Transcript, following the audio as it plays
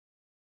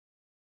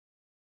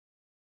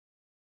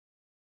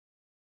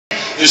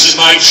this is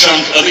my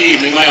chunk of the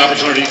evening, my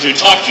opportunity to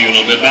talk to you a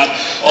little bit about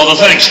all the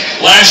things.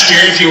 Last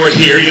year, if you were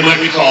here, you might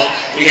recall,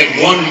 we had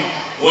one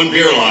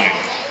beer line.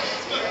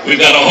 We've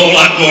got a whole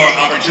lot more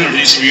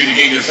opportunities for you to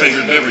get your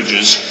favorite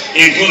beverages,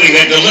 including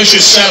that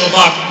delicious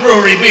Saddlebach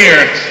Brewery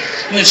beer,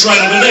 and it's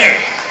right over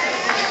there.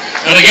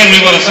 And again,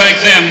 we want to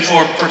thank them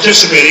for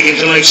participating in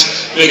tonight's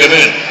big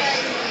event.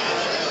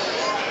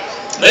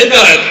 They've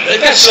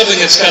got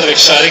something that's kind of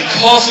exciting,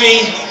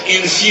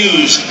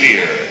 coffee-infused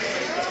beer.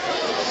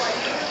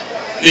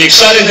 The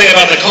exciting thing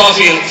about the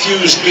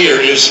coffee-infused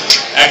beer is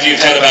after you've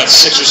had about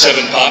 6 or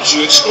 7 pops,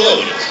 you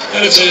explode.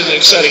 And it's an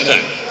exciting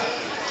time.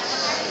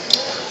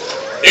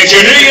 If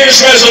your New Year's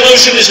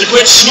resolution is to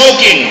quit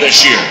smoking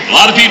this year, a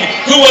lot of people,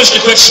 who wants to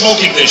quit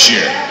smoking this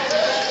year?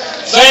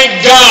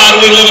 Thank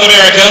God we live in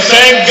America.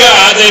 Thank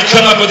God they've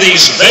come up with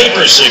these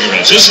vapor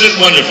cigarettes. Isn't it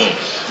wonderful?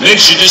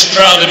 Makes you just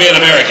proud to be an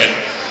American.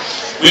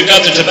 We've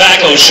got the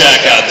tobacco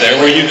shack out there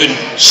where you can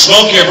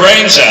smoke your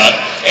brains out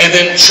and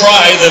then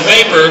try the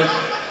vapor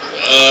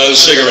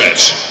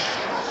cigarettes.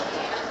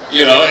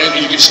 You know, and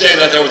you can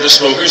stand out there with the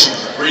smokers and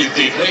breathe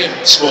deeply and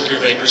smoke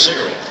your vapor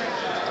cigarette.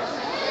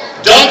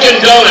 Dunkin'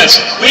 Donuts.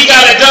 We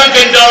got a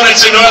Dunkin'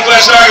 Donuts in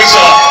Northwest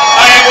Arkansas.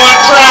 I am one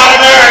proud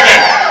American.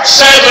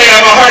 Sadly,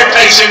 I'm a heart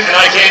patient and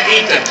I can't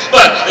eat them.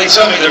 But they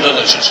tell me they're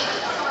delicious.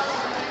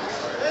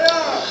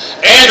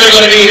 And they're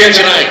going to be here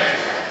tonight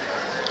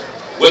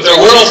with their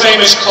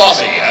world-famous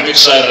coffee. I'm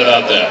excited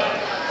about that.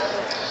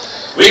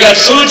 We got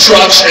food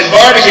trucks and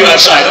barbecue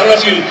outside. I don't know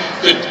if you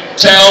could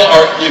tell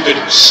or you could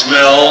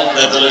smell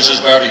that delicious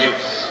barbecue.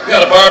 We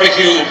got a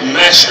barbecue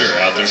master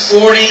out there,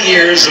 40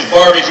 years of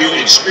barbecue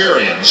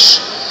experience,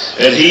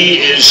 and he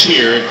is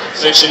here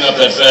fixing up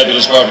that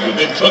fabulous barbecue.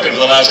 Been cooking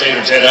for the last 8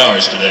 or 10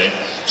 hours today,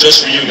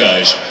 just for you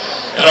guys.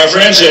 And our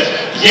friends at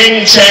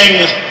Ying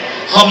Chang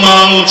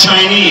Hamang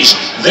Chinese,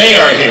 they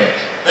are here.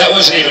 That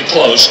wasn't even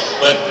close,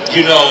 but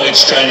you know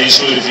it's Chinese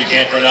food if you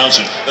can't pronounce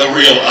it. The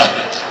real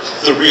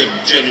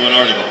genuine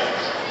article.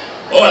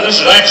 Boy, this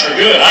is extra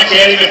good. I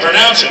can't even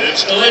pronounce it.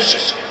 It's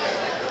delicious.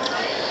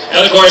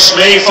 And of course,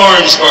 May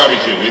Farms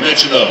Barbecue. We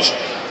mentioned those.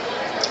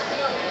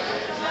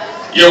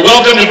 You're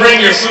welcome to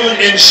bring your food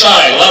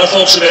inside. A lot of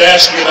folks have been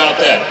asking about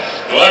that.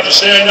 Do I have to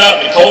stand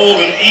out in the cold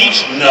and eat?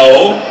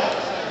 No.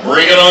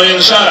 Bring it on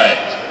inside,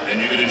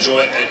 and you can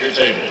enjoy it at your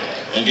table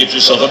and get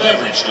yourself a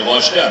beverage to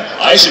wash down.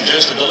 I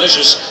suggest a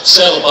delicious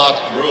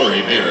Saddlebach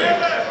Brewery beer.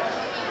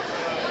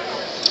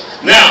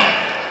 Now,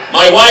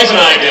 my wife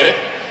and I did it.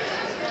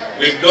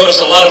 We've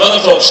noticed a lot of other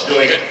folks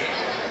doing it.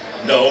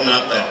 No,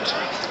 not that.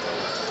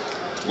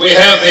 We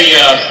have the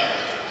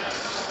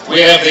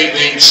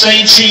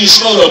Say Cheese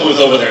photo booth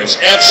over there. It's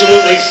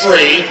absolutely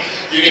free.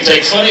 You can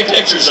take funny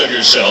pictures of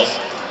yourself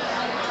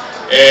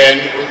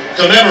and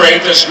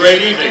commemorate this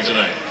great evening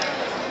tonight.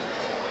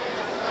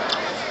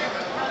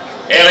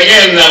 And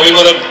again, we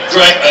want to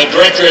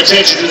direct your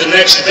attention to the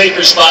next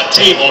vapor spot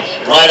table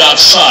right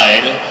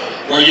outside,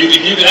 where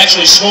you can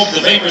actually smoke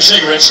the vapor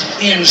cigarettes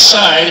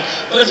inside.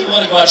 But if you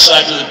want to go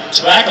outside to the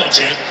tobacco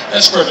tent,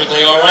 that's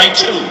perfectly all right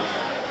too.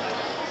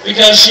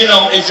 Because, you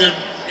know, if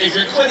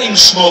you're quitting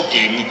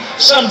smoking,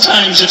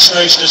 sometimes it's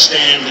nice to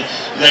stand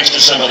next to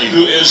somebody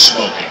who is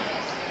smoking.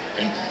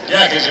 And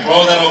yeah, could you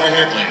blow that over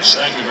here, please?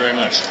 Thank you very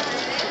much.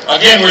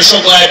 Again, we're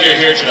so glad you're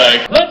here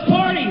tonight. Let's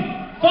party!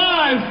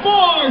 5,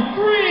 4,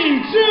 3,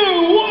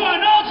 2,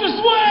 1, Ultra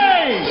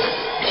Suede!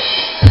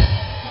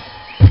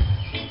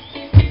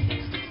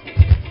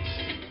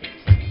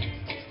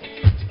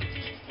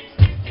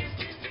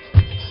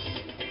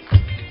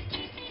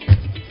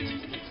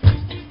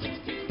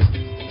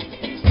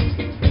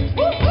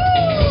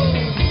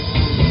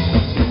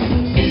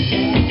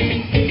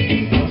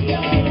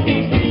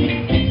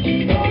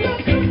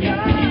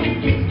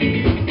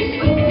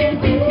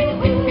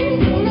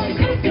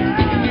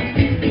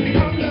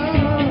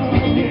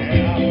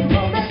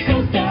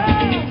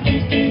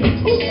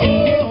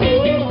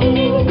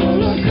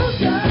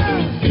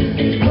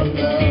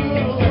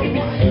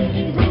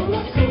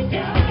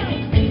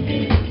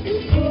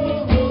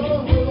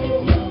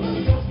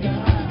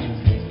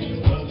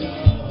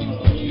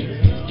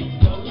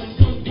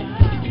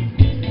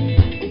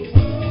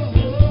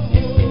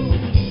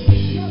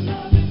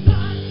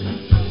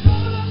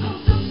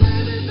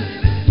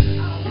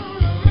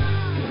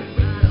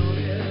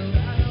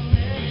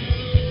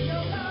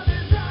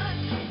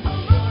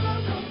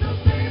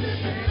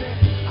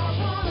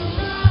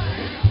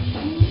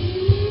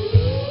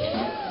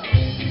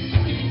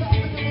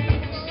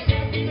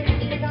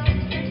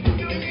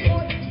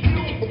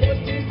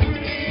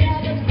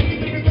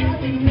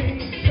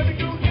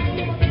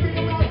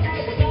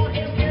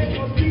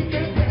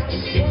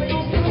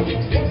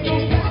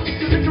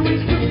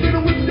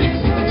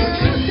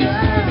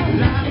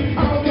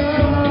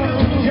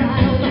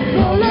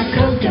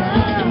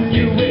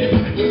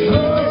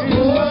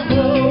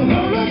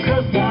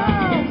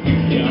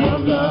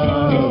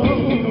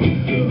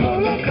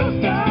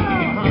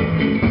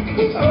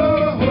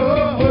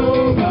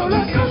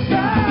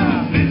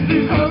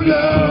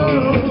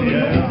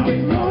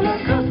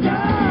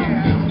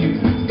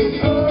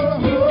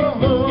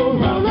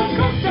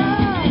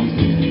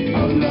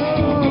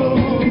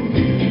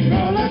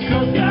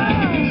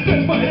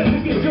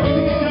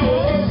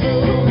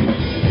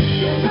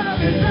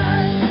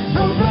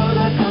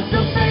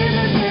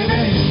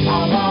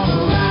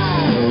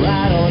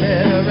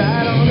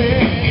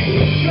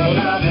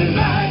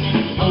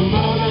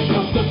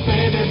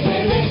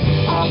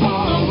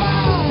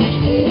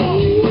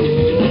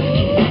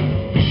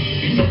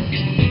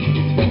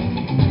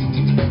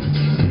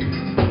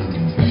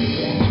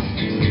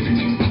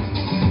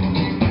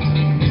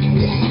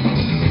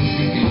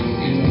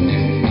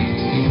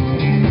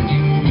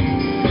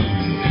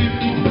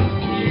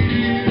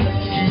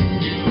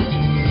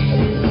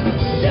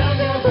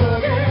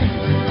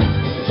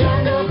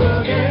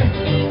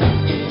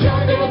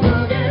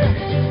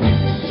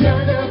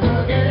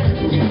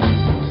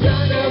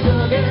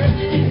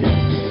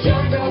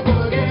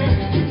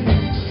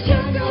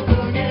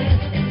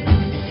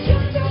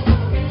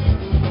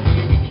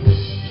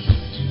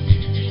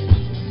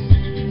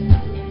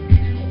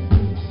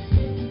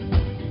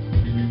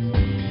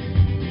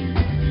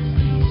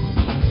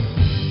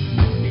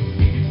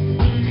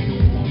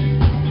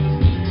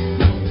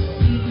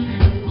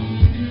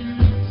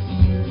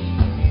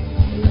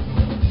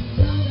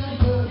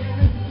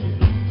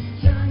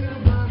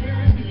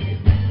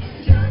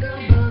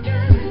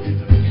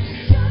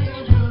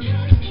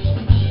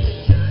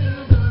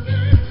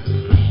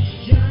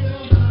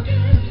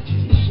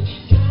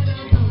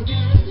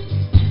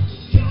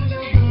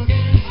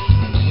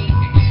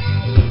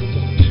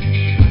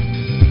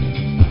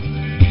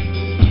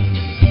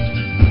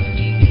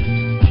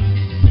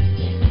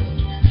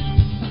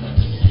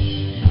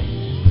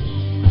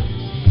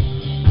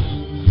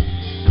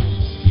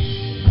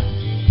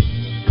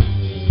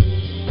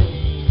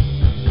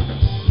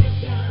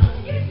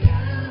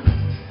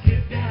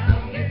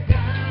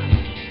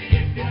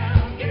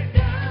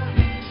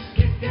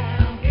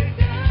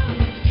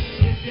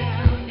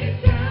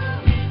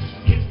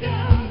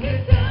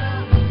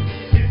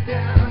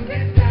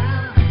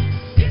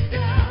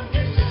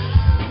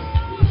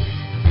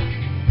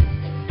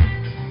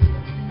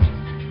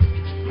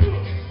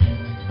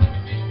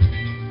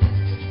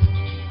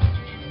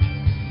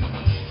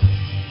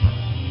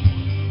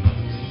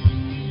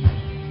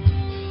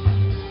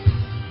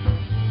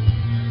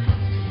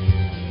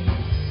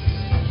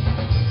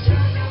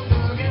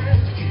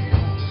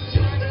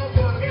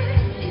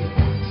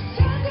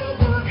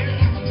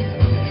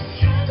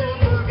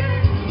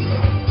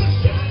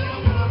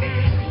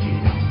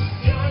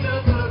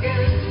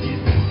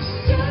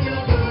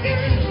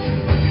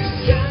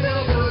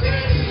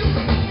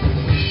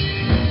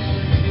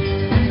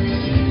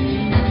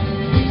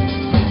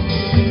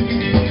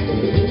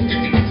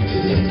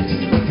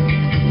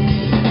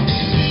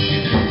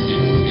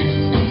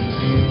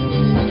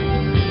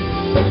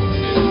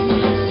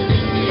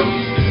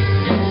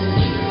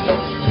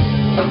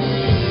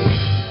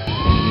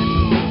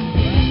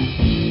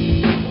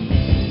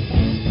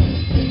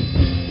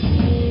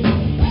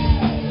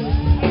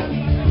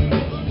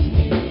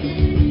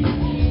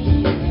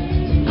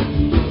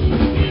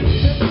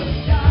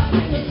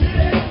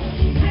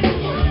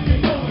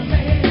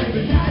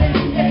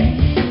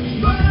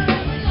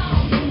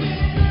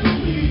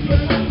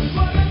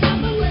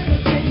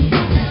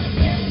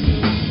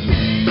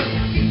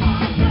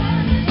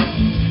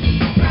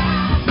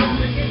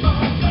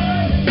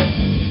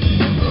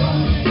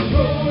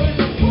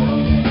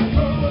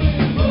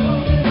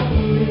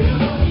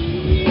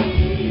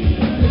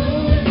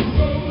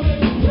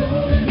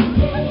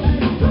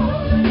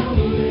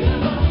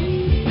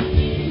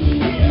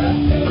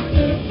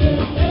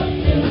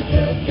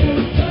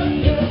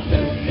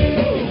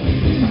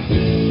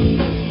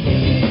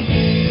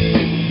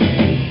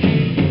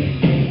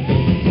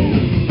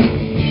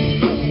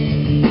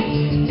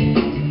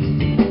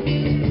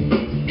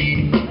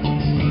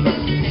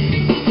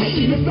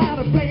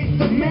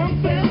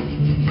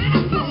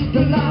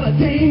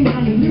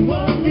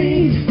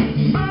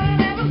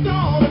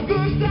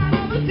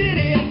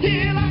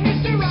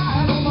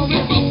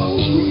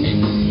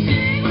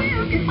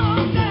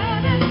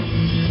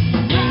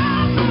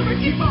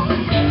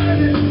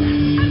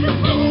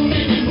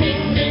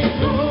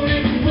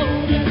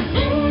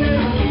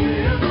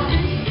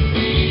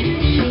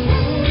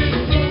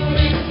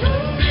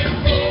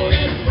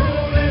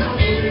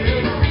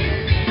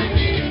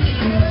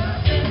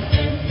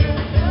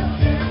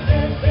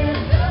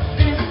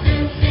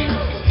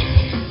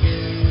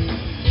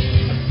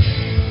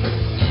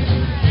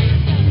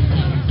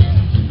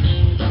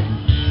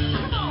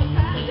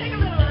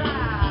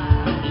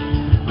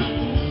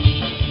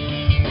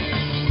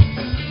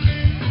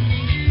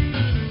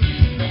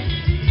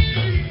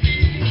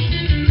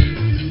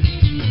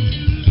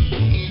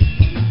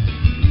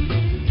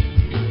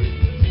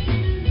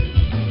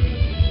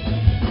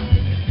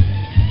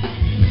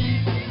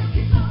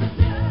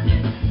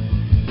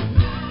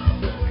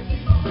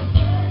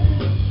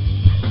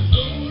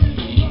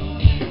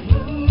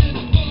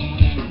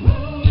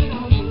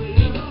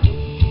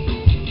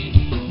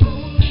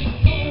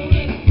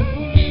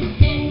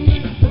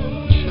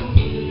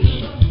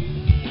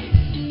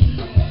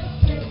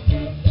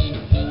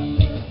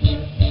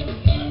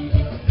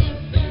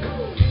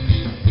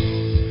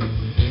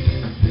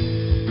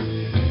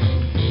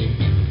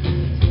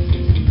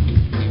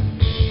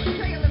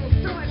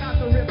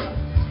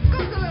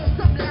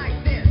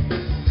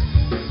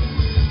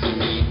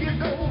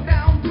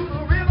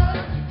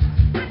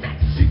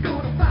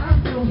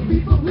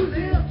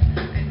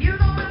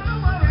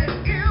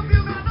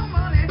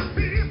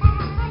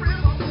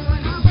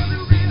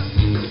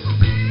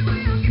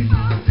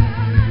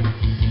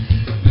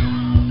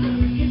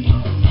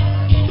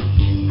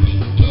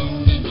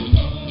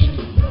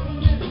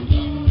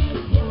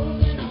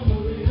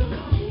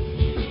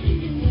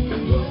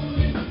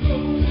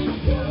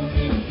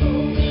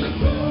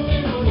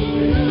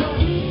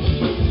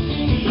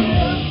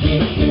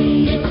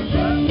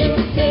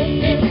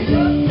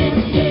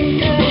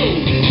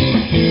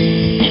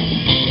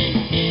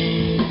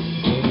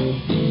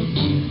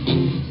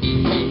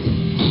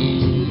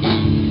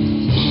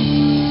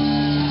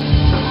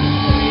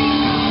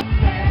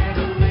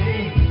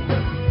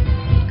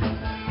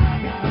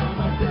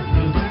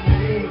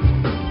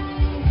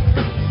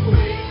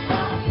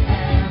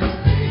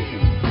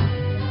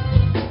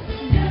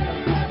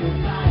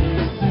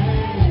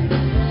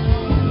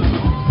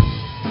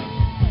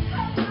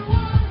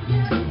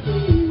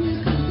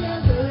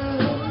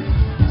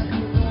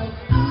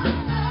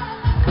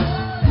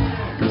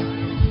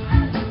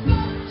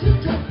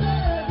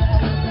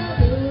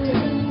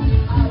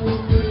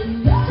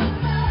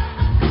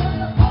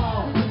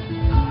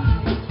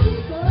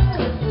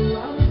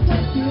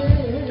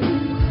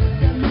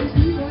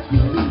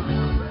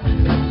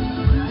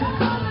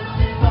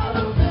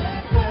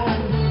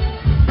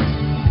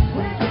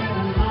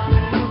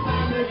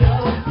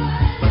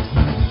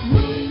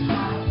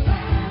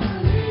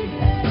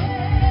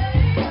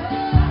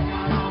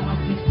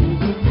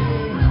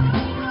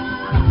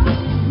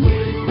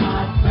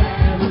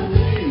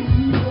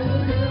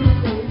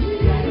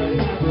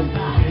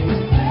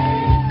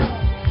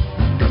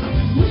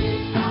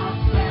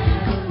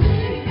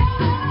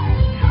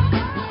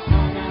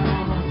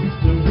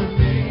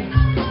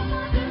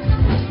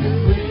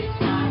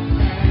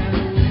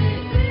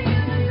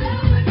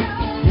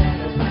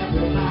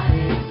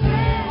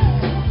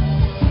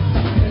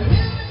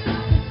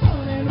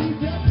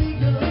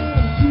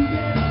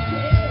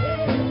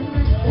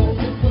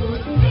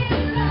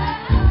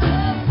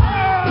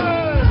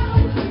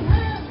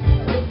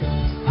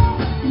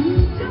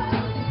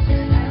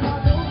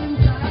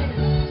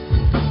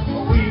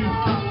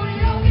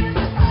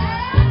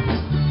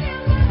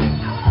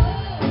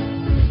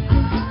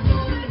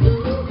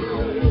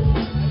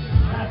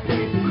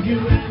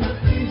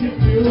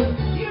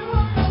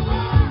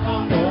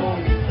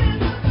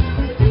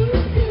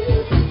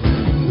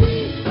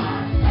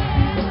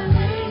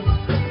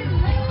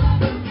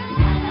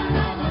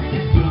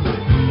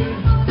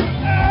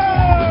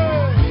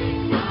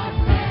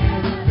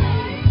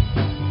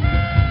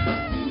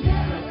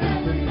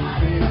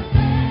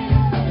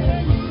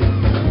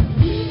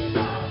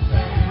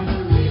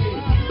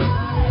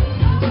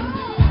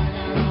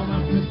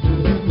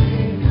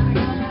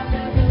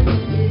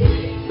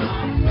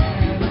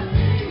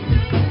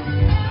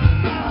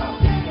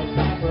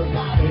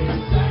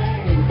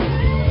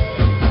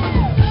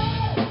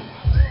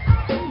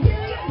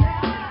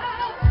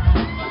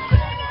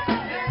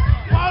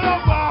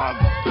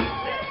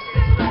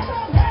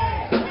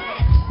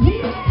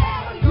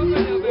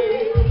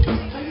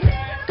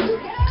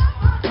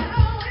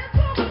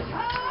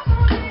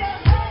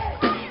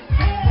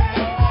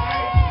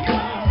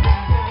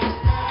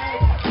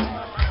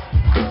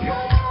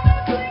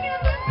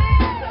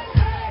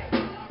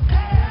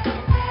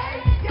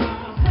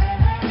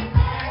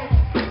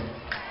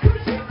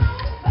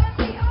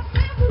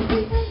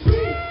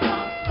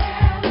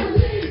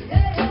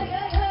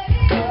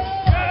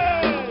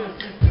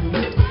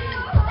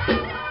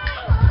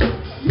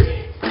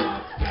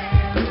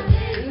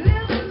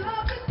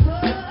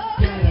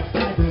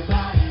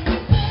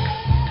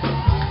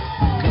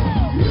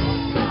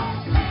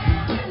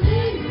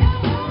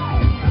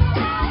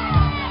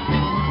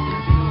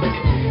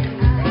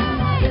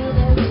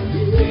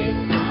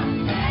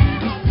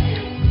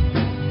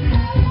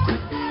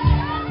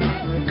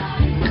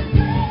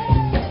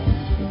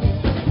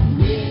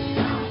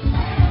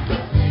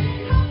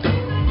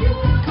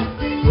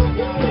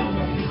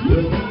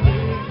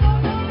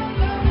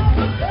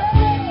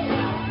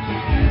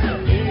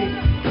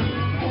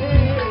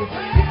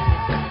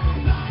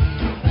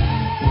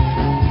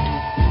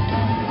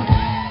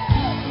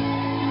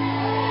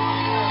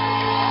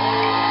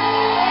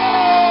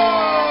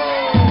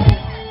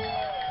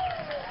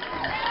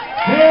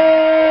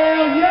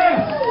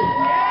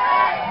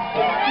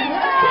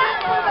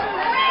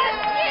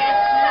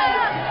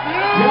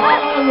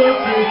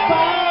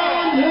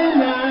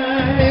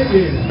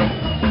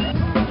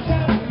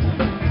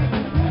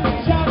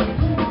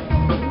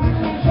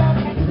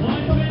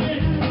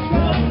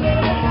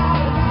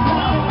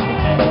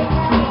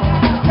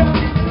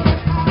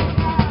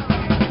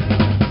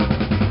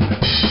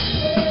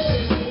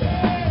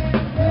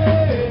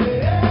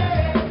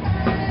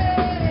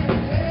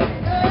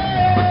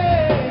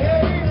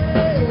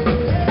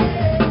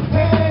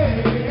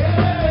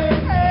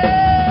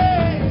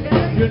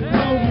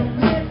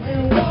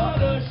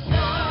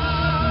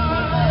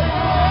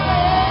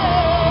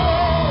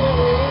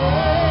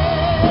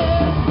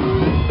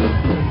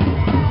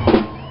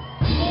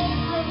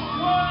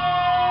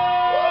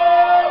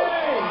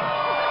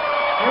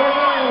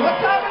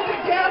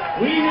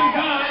 We have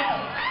got,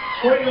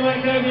 according to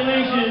my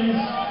calculations,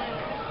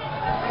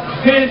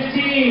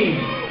 15,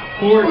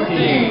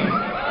 14,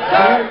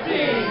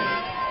 13,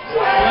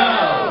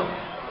 12,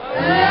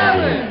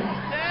 11,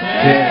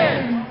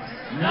 10,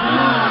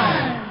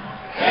 9,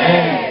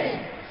 8,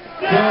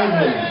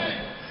 7,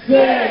 6,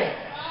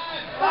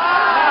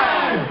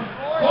 5,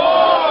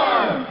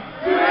 4,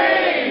 3,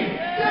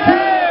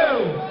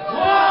 2,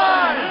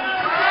 1.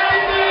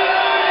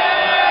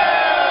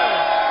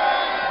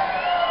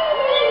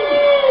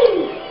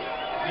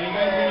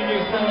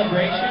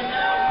 Celebration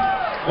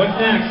now? What's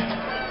next?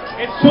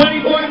 It's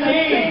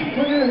 2014!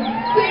 We're gonna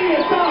sing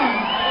a song!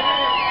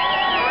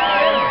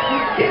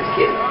 Kiss,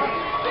 kiss!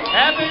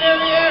 Happy New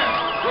Year!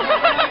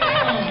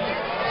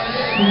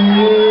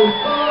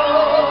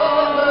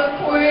 All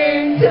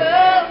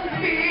acquaintance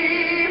be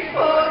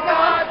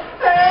forgot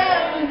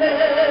and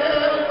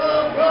never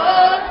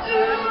brought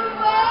to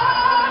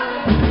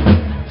mind.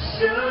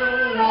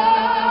 Should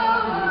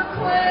all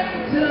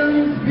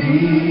acquaintance be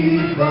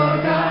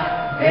forgot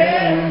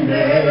and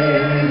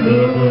never